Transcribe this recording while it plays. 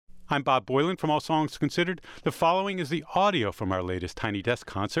I'm Bob Boylan from All Songs Considered. The following is the audio from our latest Tiny Desk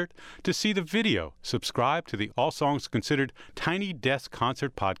concert. To see the video, subscribe to the All Songs Considered Tiny Desk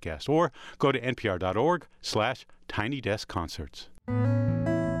Concert podcast or go to npr.org/tinydeskconcerts.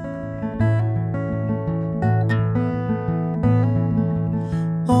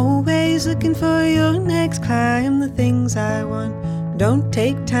 Always looking for your next climb, the things I want don't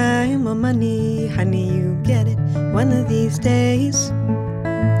take time or money, honey, you get it. One of these days,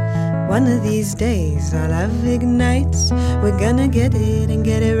 our love ignites. We're gonna get it and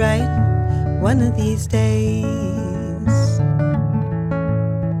get it right. One of these days.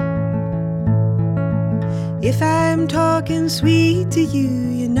 If I'm talking sweet to you,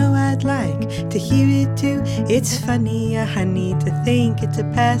 you know I'd like to hear it too. It's funny, honey, to think it's a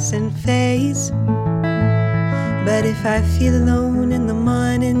passing phase. But if I feel alone in the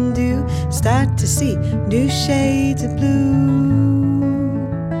morning dew, start to see new shades of blue.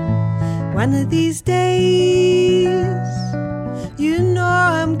 One of these days, you know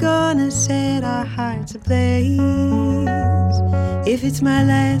I'm gonna set our hearts ablaze. If it's my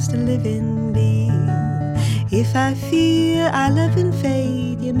last living deal, if I feel our love and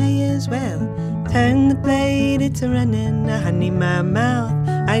fade, you may as well turn the blade. It's a running, honey, my mouth,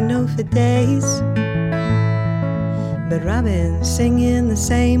 I know for days. But Robin's singing the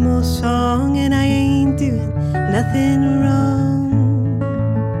same old song, and I ain't doing nothing wrong.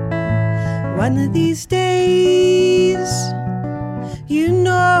 One of these days, you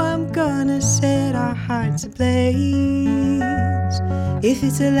know I'm gonna set our hearts ablaze. If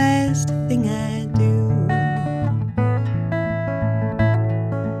it's the last thing I do.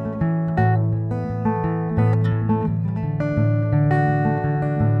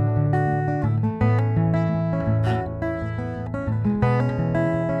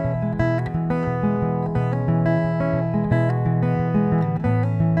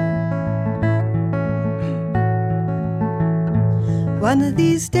 One of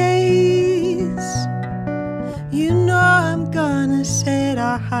these days, you know I'm gonna set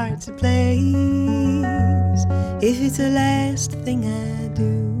our hearts ablaze. If it's the last thing I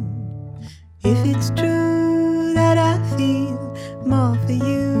do, if it's true that I feel more for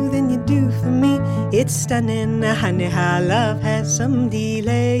you than you do for me, it's stunning, honey, how love has some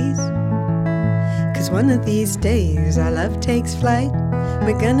delays. 'Cause one of these days our love takes flight.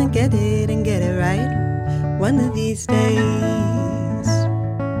 We're gonna get it and get it right. One of these days.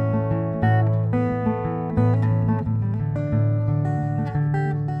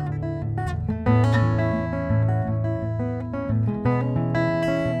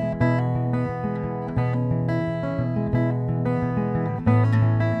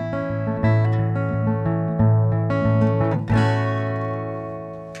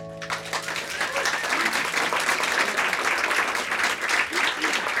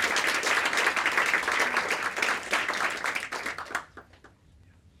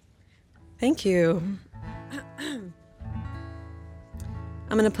 Thank you. I'm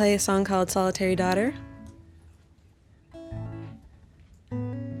going to play a song called Solitary Daughter.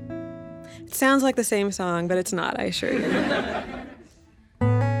 It sounds like the same song, but it's not, I assure you.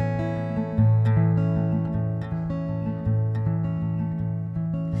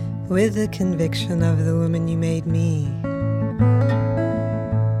 With the conviction of the woman you made me,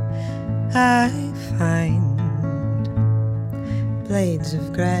 I find blades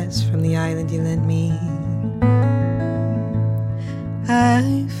of grass from the island you lent me.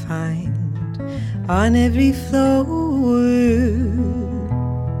 I find on every floor,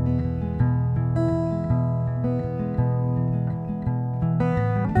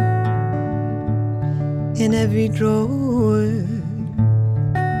 in every drawer,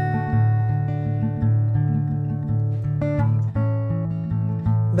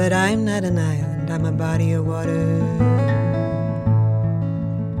 but I'm not an island, I'm a body of water.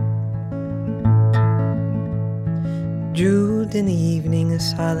 Jeweled in the evening, a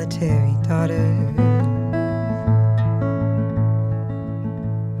solitary daughter.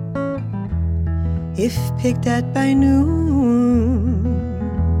 If picked at by noon,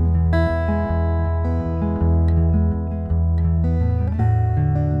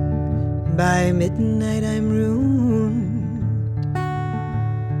 by midnight I'm ruined.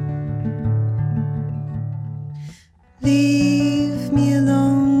 Leave me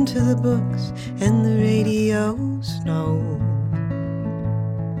alone to the books and the radio snow.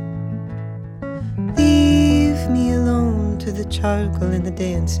 Leave me alone to the charcoal and the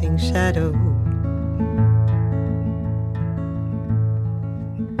dancing shadow.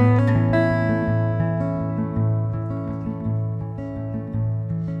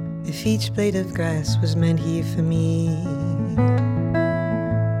 If each blade of grass was meant here for me,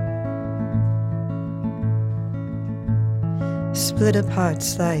 split apart,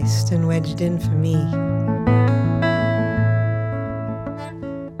 sliced and wedged in for me.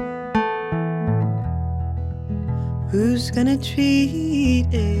 Who's gonna treat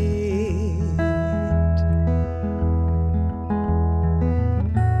it?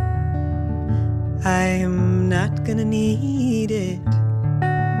 I am not gonna need it.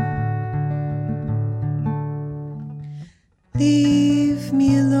 Leave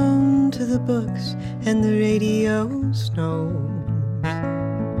me alone to the books and the radio's notes.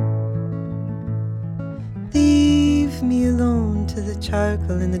 Leave me alone to the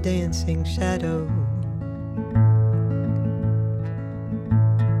charcoal and the dancing shadows.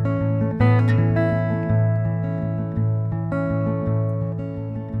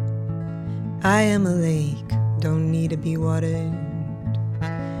 I am a lake, don't need to be watered.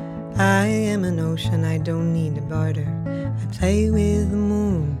 I am an ocean, I don't need to barter. I play with the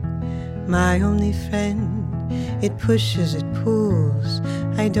moon, my only friend. It pushes, it pulls,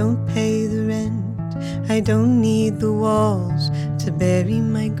 I don't pay the rent. I don't need the walls to bury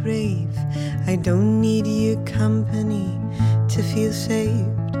my grave. I don't need your company to feel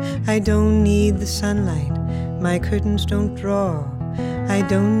saved. I don't need the sunlight, my curtains don't draw. I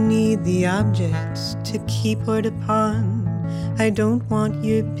don't need the objects to keep order upon. I don't want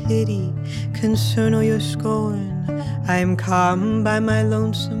your pity, concern or your scorn. I'm calm by my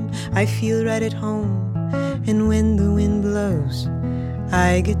lonesome, I feel right at home. And when the wind blows,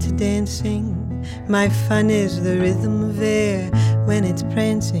 I get to dancing. My fun is the rhythm of air when it's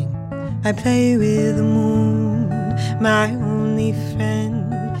prancing. I play with the moon, my only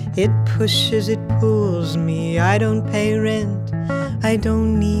friend. It pushes, it pulls me, I don't pay rent. I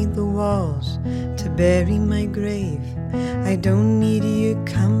don't need the walls to bury my grave. I don't need your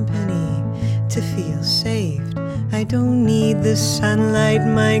company to feel saved. I don't need the sunlight,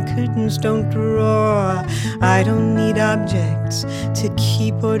 my curtains don't draw. I don't need objects to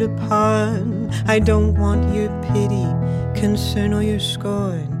keep order upon. I don't want your pity, concern or your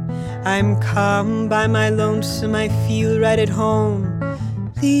scorn. I'm calm by my lonesome, I feel right at home.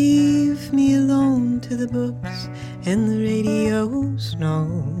 Leave me alone to the books and the radio's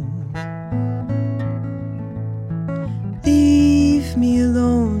notes. Leave me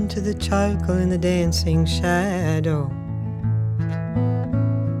alone to the charcoal and the dancing shadow.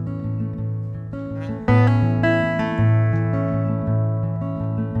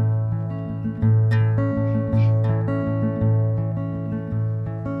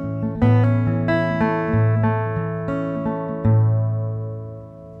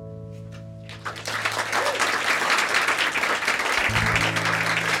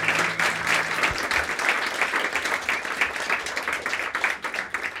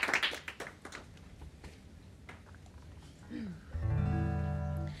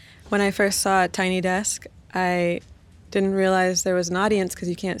 When I first saw Tiny Desk, I didn't realize there was an audience because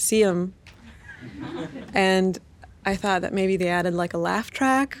you can't see them. And I thought that maybe they added like a laugh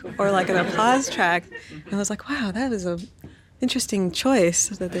track or like an applause track. And I was like, wow, that was an interesting choice.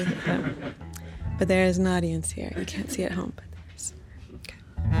 That they, but there is an audience here. You can't see at home, but there's. Okay.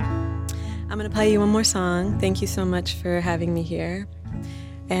 I'm going to play you one more song. Thank you so much for having me here.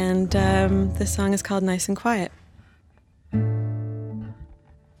 And this song is called Nice and Quiet.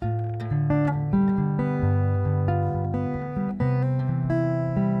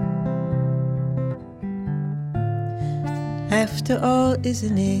 After all,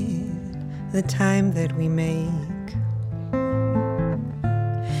 isn't it the time that we make?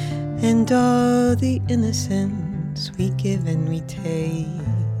 And all the innocence we give and we take.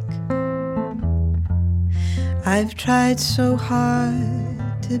 I've tried so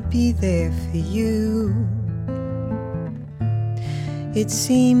hard to be there for you. It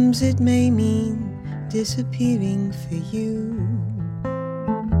seems it may mean disappearing for you.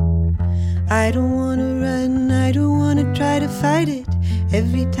 I don't wanna run, I don't wanna try to fight it.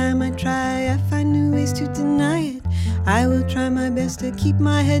 Every time I try, I find new ways to deny it. I will try my best to keep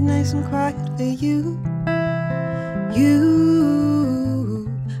my head nice and quiet for you. You,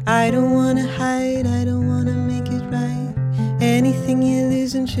 I don't wanna hide, I don't wanna make it right. Anything you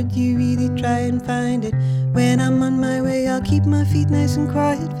lose, and should you really try and find it. When I'm on my way, I'll keep my feet nice and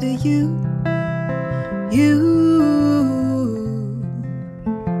quiet for you. You.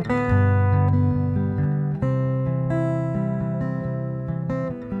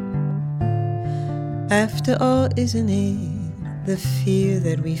 After all, isn't it the fear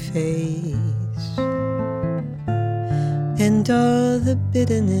that we face? And all the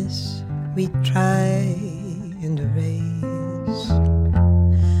bitterness we try and erase.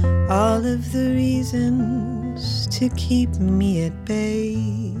 All of the reasons to keep me at bay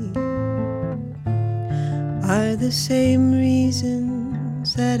are the same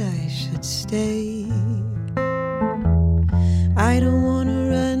reasons that I should stay. I don't wanna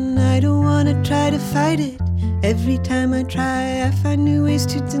run, I don't wanna try to fight it. Every time I try, I find new ways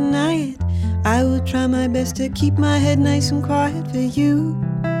to deny it. I will try my best to keep my head nice and quiet for you.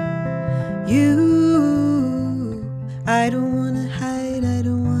 You, I don't wanna hide, I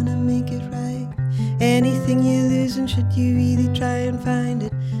don't wanna make it right. Anything you lose, and should you really try and find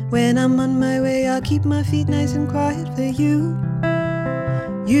it, when I'm on my way, I'll keep my feet nice and quiet for you.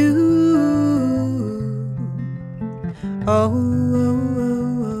 You, oh, oh, oh,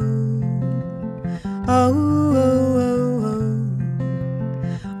 oh, oh, oh, oh,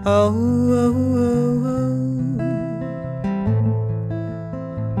 oh, oh, oh.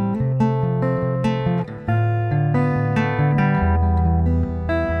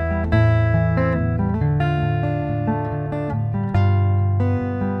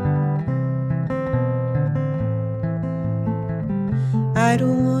 I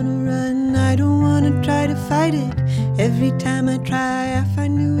don't wanna run, I don't wanna try to fight it. Every time I try, I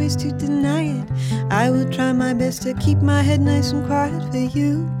find new ways to deny it. I will try my best to keep my head nice and quiet for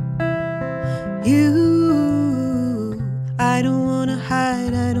you. You, I don't wanna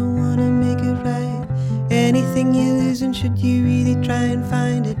hide, I don't wanna make it right. Anything you lose, and should you really try and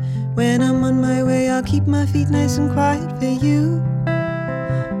find it, when I'm on my way, I'll keep my feet nice and quiet for you.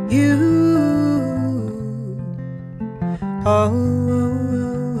 You, oh.